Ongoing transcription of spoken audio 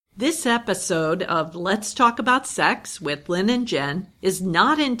This episode of Let's Talk About Sex with Lynn and Jen is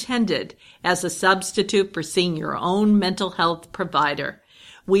not intended as a substitute for seeing your own mental health provider.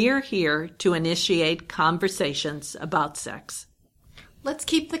 We are here to initiate conversations about sex. Let's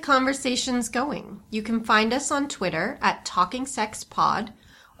keep the conversations going. You can find us on Twitter at TalkingSexPod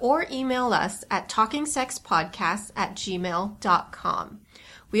or email us at talkingsexpodcast@gmail.com.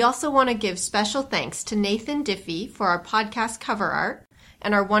 We also want to give special thanks to Nathan Diffie for our podcast cover art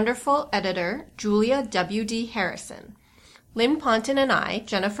and our wonderful editor, Julia W.D. Harrison. Lynn Ponton and I,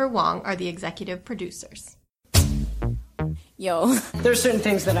 Jennifer Wong, are the executive producers. Yo. There's certain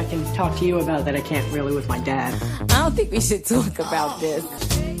things that I can talk to you about that I can't really with my dad. I don't think we should talk about this.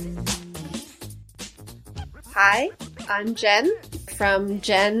 Hi, I'm Jen from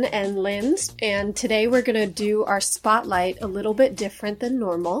Jen and Lynn's, and today we're going to do our spotlight a little bit different than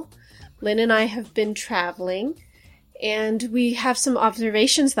normal. Lynn and I have been traveling, and we have some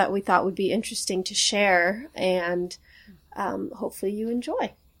observations that we thought would be interesting to share, and hopefully you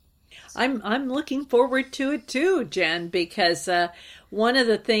enjoy. I'm looking forward to it too, Jen, because one of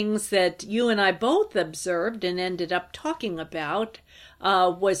the things that you and I both observed and ended up talking about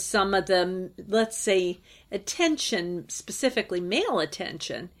was some of the, let's say, attention, specifically male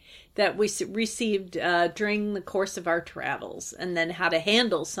attention, that we received during the course of our travels, and then how to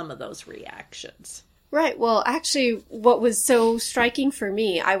handle some of those reactions. Right. Well, actually, what was so striking for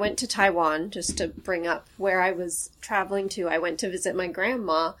me, I went to Taiwan, just to bring up where I was traveling to. I went to visit my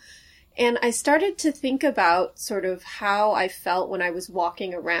grandma, and I started to think about sort of how I felt when I was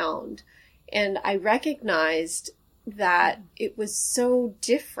walking around. And I recognized that it was so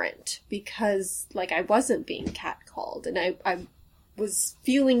different because, like, I wasn't being catcalled, and I was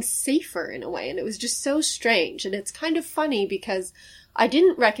feeling safer in a way. And it was just so strange. And it's kind of funny because I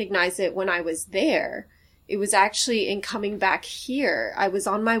didn't recognize it when I was there. It was actually in coming back here. I was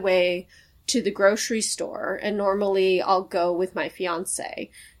on my way to the grocery store, and normally I'll go with my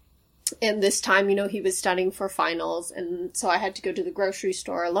fiance. And this time, he was studying for finals, and so I had to go to the grocery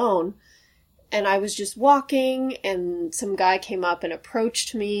store alone. And I was just walking, and some guy came up and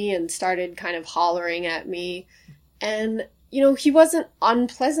approached me and started kind of hollering at me. And, he wasn't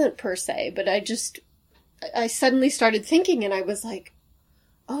unpleasant per se, but I suddenly started thinking, and I was like,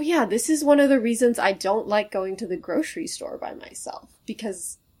 oh yeah, this is one of the reasons I don't like going to the grocery store by myself,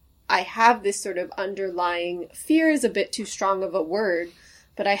 because I have this sort of underlying, fear is a bit too strong of a word,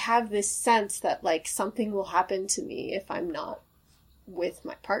 but I have this sense that, like, something will happen to me if I'm not with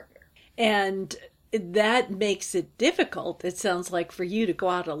my partner. And that makes it difficult, it sounds like, for you to go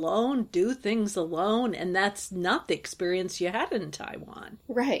out alone, do things alone, and that's not the experience you had in Taiwan.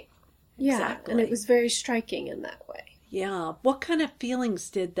 Right. Yeah, exactly. And it was very striking in that way. Yeah. What kind of feelings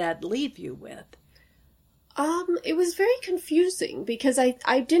did that leave you with? It was very confusing because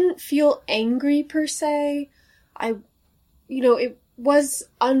I didn't feel angry per se. It was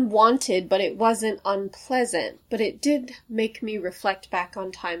unwanted, but it wasn't unpleasant. But it did make me reflect back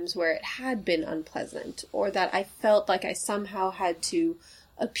on times where it had been unpleasant, or that I felt like I somehow had to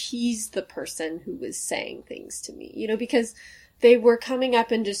appease the person who was saying things to me, because they were coming up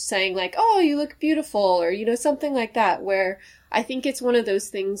and just saying, like, oh, you look beautiful, or, something like that, where I think it's one of those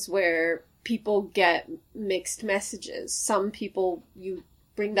things where people get mixed messages. Some people, you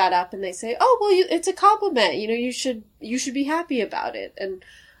bring that up and they say, oh, well, it's a compliment, you should be happy about it. And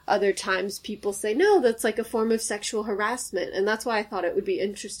other times people say, no, that's like a form of sexual harassment. And that's why I thought it would be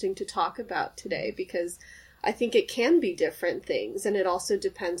interesting to talk about today, because I think it can be different things, and it also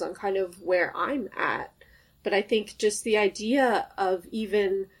depends on kind of where I'm at. But I think just the idea of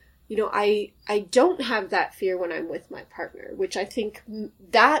even, I don't have that fear when I'm with my partner, which I think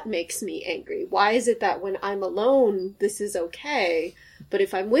that makes me angry. Why is it that when I'm alone, this is okay, but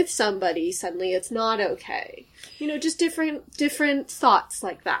if I'm with somebody, suddenly it's not okay? Just different thoughts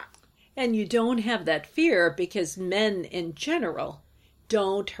like that. And you don't have that fear because men in general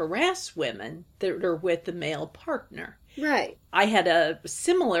don't harass women that are with the male partner. Right. I had a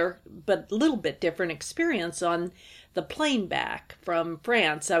similar but a little bit different experience on the plane back from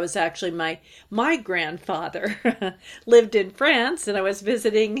France. I was actually, my grandfather lived in France, and I was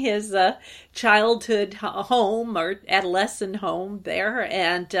visiting his childhood home or adolescent home there,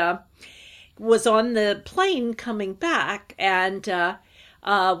 and was on the plane coming back, and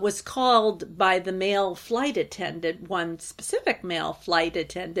was called by the male flight attendant, one specific male flight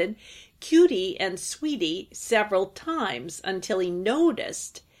attendant, cutie and sweetie, several times until he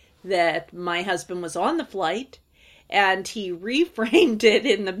noticed that my husband was on the flight, and he reframed it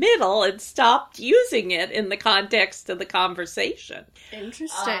in the middle and stopped using it in the context of the conversation.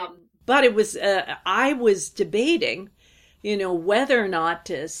 Interesting. But it was, I was debating whether or not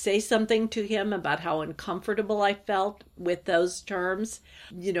to say something to him about how uncomfortable I felt with those terms.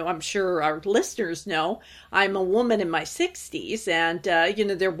 I'm sure our listeners know I'm a woman in my 60s, and,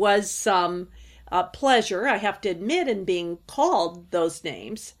 there was some pleasure, I have to admit, in being called those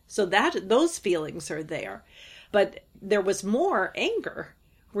names. So that those feelings are there. But there was more anger,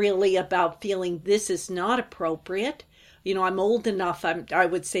 really, about feeling this is not appropriate. I'm old enough, I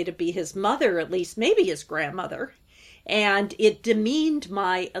would say, to be his mother, at least, maybe his grandmother. And it demeaned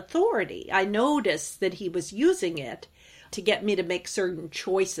my authority. I noticed that he was using it to get me to make certain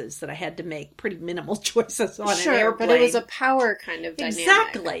choices that I had to make, pretty minimal choices on an airplane. Sure, but it was a power kind of dynamic.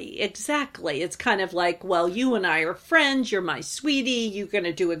 Exactly. It's kind of like, well, you and I are friends, you're my sweetie, you're going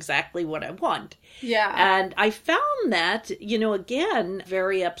to do exactly what I want. Yeah. And I found that, again,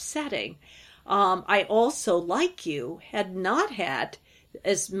 very upsetting. I also, like you, had not had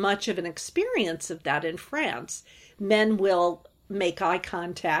as much of an experience of that in France. Men will make eye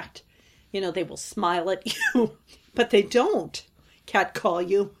contact, they will smile at you, but they don't catcall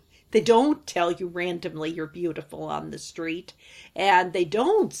you. They don't tell you randomly you're beautiful on the street. And they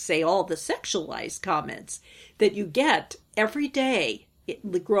don't say all the sexualized comments that you get every day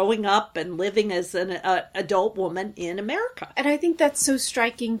growing up and living as an adult woman in America. And I think that's so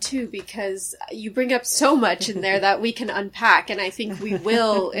striking too, because you bring up so much in there that we can unpack, and I think we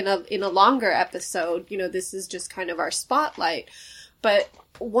will in a longer episode. This is just kind of our spotlight. But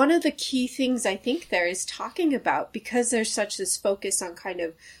one of the key things I think there is talking about, because there's such this focus on kind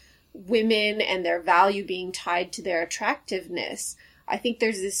of women and their value being tied to their attractiveness, I think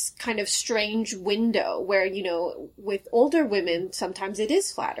there's this kind of strange window where, with older women, sometimes it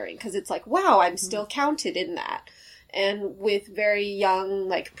is flattering because it's like, wow, I'm still counted in that. And with very young,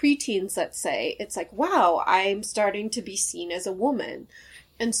 like preteens, let's say, it's like, wow, I'm starting to be seen as a woman.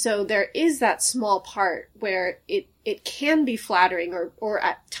 And so there is that small part where it can be flattering or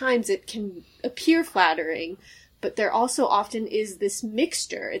at times it can appear flattering, but there also often is this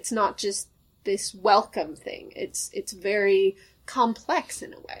mixture. It's not just this welcome thing. It's very complex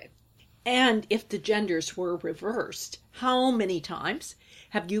in a way. And if the genders were reversed, how many times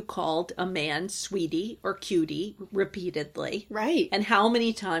have you called a man sweetie or cutie repeatedly? Right. And how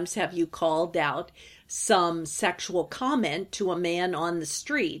many times have you called out some sexual comment to a man on the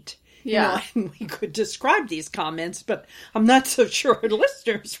street? Yeah. And we could describe these comments, but I'm not so sure our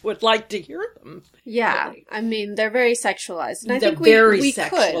listeners would like to hear them. Yeah. Really. I mean, they're very sexualized. And I they're think very we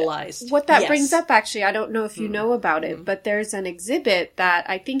sexualized. Could. What that Yes. brings up, actually, I don't know if you know about it, but there's an exhibit that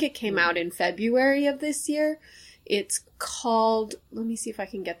I think it came out in February of this year. It's called, let me see if I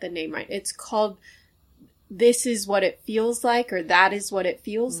can get the name right. It's called This Is What It Feels Like, or That Is What It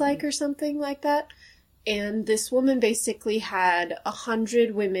Feels Like, or something like that. And this woman basically had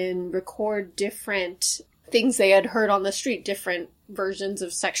 100 women record different things they had heard on the street, different versions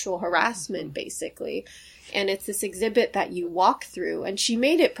of sexual harassment, basically. And it's this exhibit that you walk through. And she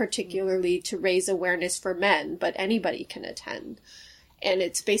made it particularly to raise awareness for men, but anybody can attend. And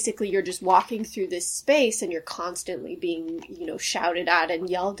it's basically you're just walking through this space and you're constantly being, shouted at and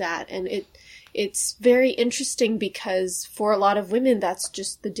yelled at. And it's very interesting because for a lot of women, that's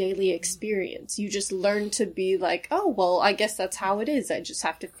just the daily experience. You just learn to be like, oh, well, I guess that's how it is. I just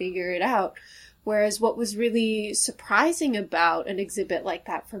have to figure it out. Whereas what was really surprising about an exhibit like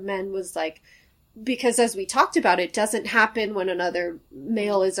that for men was like, because as we talked about, it doesn't happen when another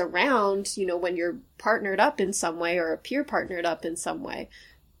male is around, when you're partnered up in some way or a peer partnered up in some way.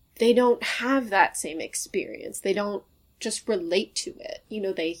 They don't have that same experience. They don't just relate to it.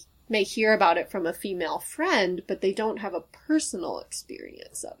 They may hear about it from a female friend, but they don't have a personal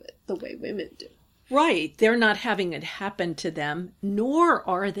experience of it the way women do. Right. They're not having it happen to them, nor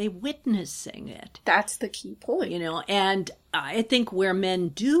are they witnessing it. That's the key point. And I think where men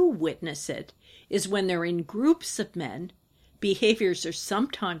do witness it is when they're in groups of men. Behaviors are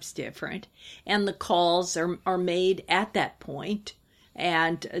sometimes different, and the calls are made at that point.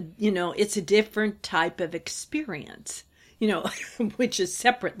 And, it's a different type of experience, which has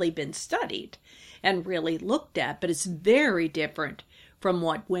separately been studied and really looked at, but it's very different from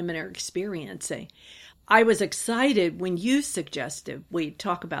what women are experiencing. I was excited when you suggested we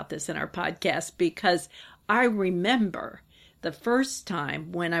talk about this in our podcast, because I remember the first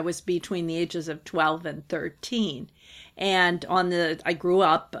time when I was between the ages of 12 and 13. And I grew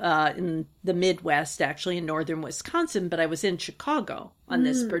up in the Midwest, actually in northern Wisconsin, but I was in Chicago on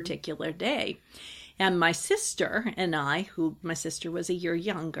this particular day. And my sister and I, my sister was a year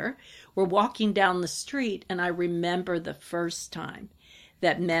younger, were walking down the street, and I remember the first time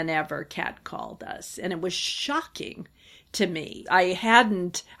that men ever catcalled us. And it was shocking to me.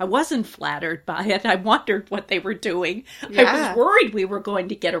 I wasn't flattered by it. I wondered what they were doing. Yeah. I was worried we were going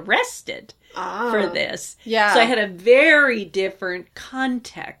to get arrested for this. Yeah. So I had a very different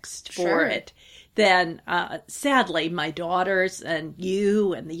context for Sure. it than, sadly, my daughters and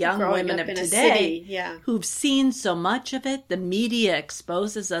you and the young Growing women up of in a today city, yeah. who've seen so much of it. The media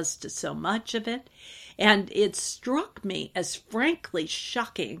exposes us to so much of it. And it struck me as frankly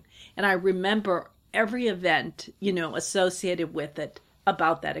shocking. And I remember every event, associated with it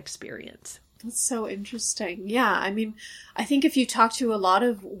about that experience. That's so interesting. Yeah, I mean, I think if you talk to a lot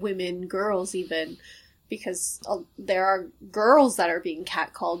of women, girls even, because there are girls that are being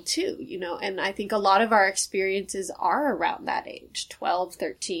catcalled too, and I think a lot of our experiences are around that age, 12,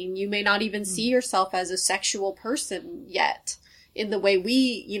 13. You may not even see yourself as a sexual person yet in the way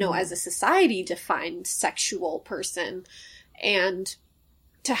we, as a society define sexual person. And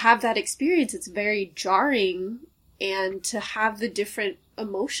to have that experience, it's very jarring, and to have the different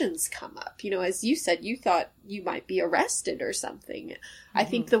emotions come up. As you said, you thought you might be arrested or something. I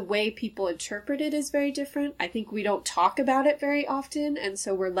think the way people interpret it is very different. I think we don't talk about it very often, and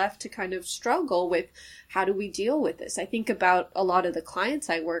so we're left to kind of struggle with how do we deal with this. I think about a lot of the clients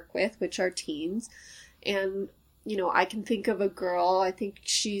I work with, which are teens, and I can think of a girl, I think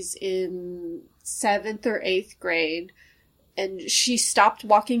she's in 7th or 8th grade, and she stopped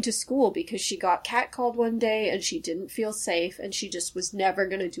walking to school because she got catcalled one day and she didn't feel safe, and she just was never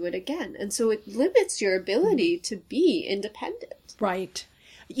going to do it again. And so it limits your ability to be independent. Right.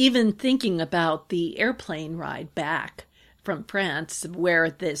 Even thinking about the airplane ride back from France, where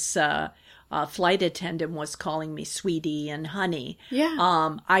this flight attendant was calling me sweetie and honey.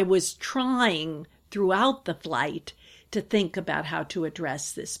 Yeah. I was trying throughout the flight to think about how to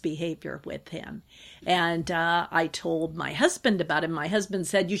address this behavior with him. And I told my husband about it. My husband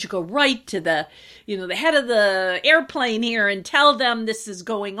said, you should go right to the head of the airplane here and tell them this is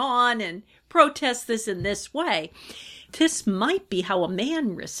going on and protest this in this way. This might be how a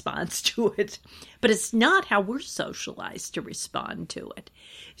man responds to it, but it's not how we're socialized to respond to it.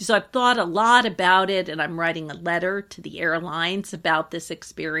 So I've thought a lot about it, and I'm writing a letter to the airlines about this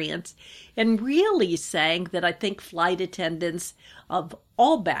experience, and really saying that I think flight attendants of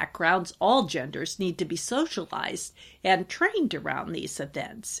all backgrounds, all genders, need to be socialized and trained around these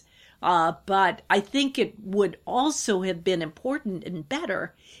events. But I think it would also have been important and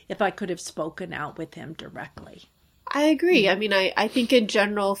better if I could have spoken out with him directly. I agree. I mean, I think in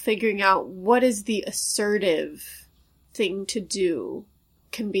general, figuring out what is the assertive thing to do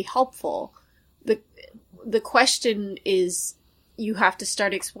can be helpful. The question is, you have to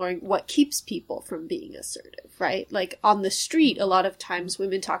start exploring what keeps people from being assertive, right? Like on the street, a lot of times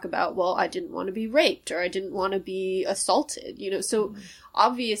women talk about, well, I didn't want to be raped or I didn't want to be assaulted, so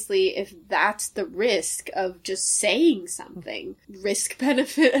obviously if that's the risk of just saying something, risk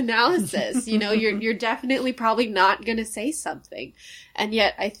benefit analysis, you're definitely probably not going to say something. And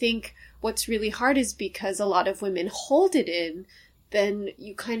yet I think what's really hard is because a lot of women hold it in, then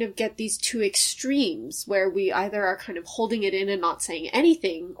you kind of get these two extremes where we either are kind of holding it in and not saying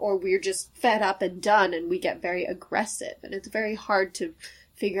anything, or we're just fed up and done and we get very aggressive. And it's very hard to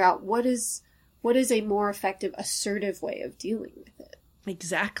figure out what is a more effective, assertive way of dealing with it.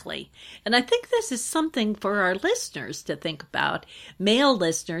 Exactly. And I think this is something for our listeners to think about. Male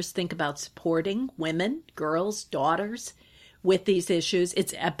listeners, think about supporting women, girls, daughters with these issues.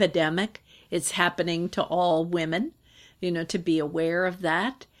 It's epidemic. It's happening to all women. To be aware of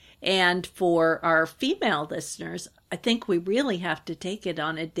that. And for our female listeners, I think we really have to take it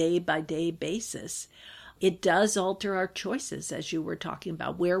on a day-by-day basis. It does alter our choices, as you were talking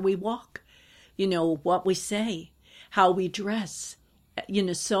about, where we walk, what we say, how we dress.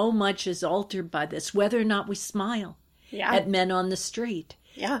 So much is altered by this, whether or not we smile at men on the street.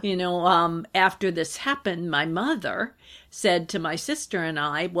 Yeah. After this happened, my mother said to my sister and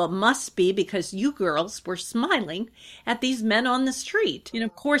I, well, it must be because you girls were smiling at these men on the street.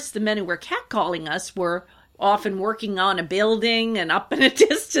 Of course, the men who were catcalling us were often working on a building and up in a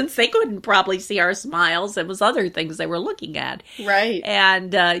distance. They couldn't probably see our smiles. It was other things they were looking at. Right.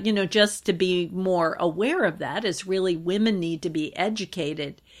 And, just to be more aware of that is really women need to be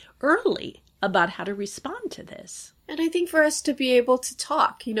educated early about how to respond to this. And I think for us to be able to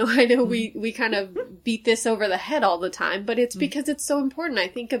talk, I know we kind of beat this over the head all the time, but it's because it's so important. I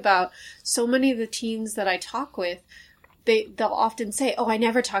think about so many of the teens that I talk with, they'll often say, oh, I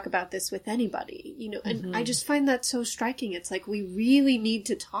never talk about this with anybody, and I just find that so striking. It's like we really need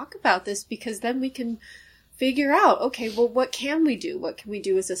to talk about this because then we can figure out, okay, well, what can we do? What can we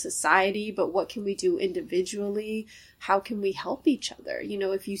do as a society? But what can we do individually? How can we help each other? You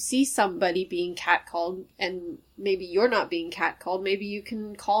know, if you see somebody being catcalled and maybe you're not being catcalled, maybe you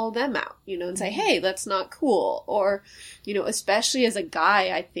can call them out, you know, and say, hey, that's not cool. Or, you know, especially as a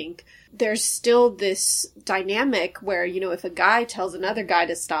guy, I think there's still this dynamic where, you know, if a guy tells another guy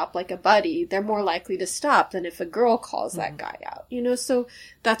to stop, like a buddy, they're more likely to stop than if a girl calls that guy out, you know, so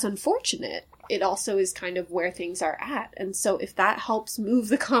that's unfortunate. It also is kind of where things are at. And so if that helps move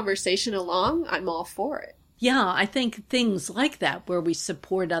the conversation along, I'm all for it. Yeah, I think things like that where we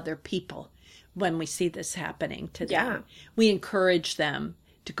support other people when we see this happening to them. Yeah. We encourage them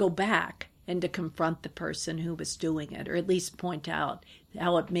to go back and to confront the person who was doing it, or at least point out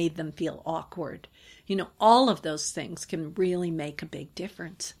how it made them feel awkward. You know, all of those things can really make a big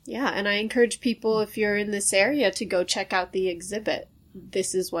difference. Yeah, and I encourage people, if you're in this area, to go check out the exhibit.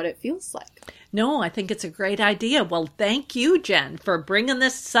 This is what it feels like. No, I think it's a great idea. Well, thank you, Jen, for bringing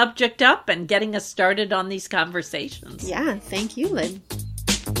this subject up and getting us started on these conversations. Yeah, thank you, Lynn.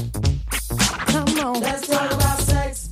 Come on. Let's talk about sex.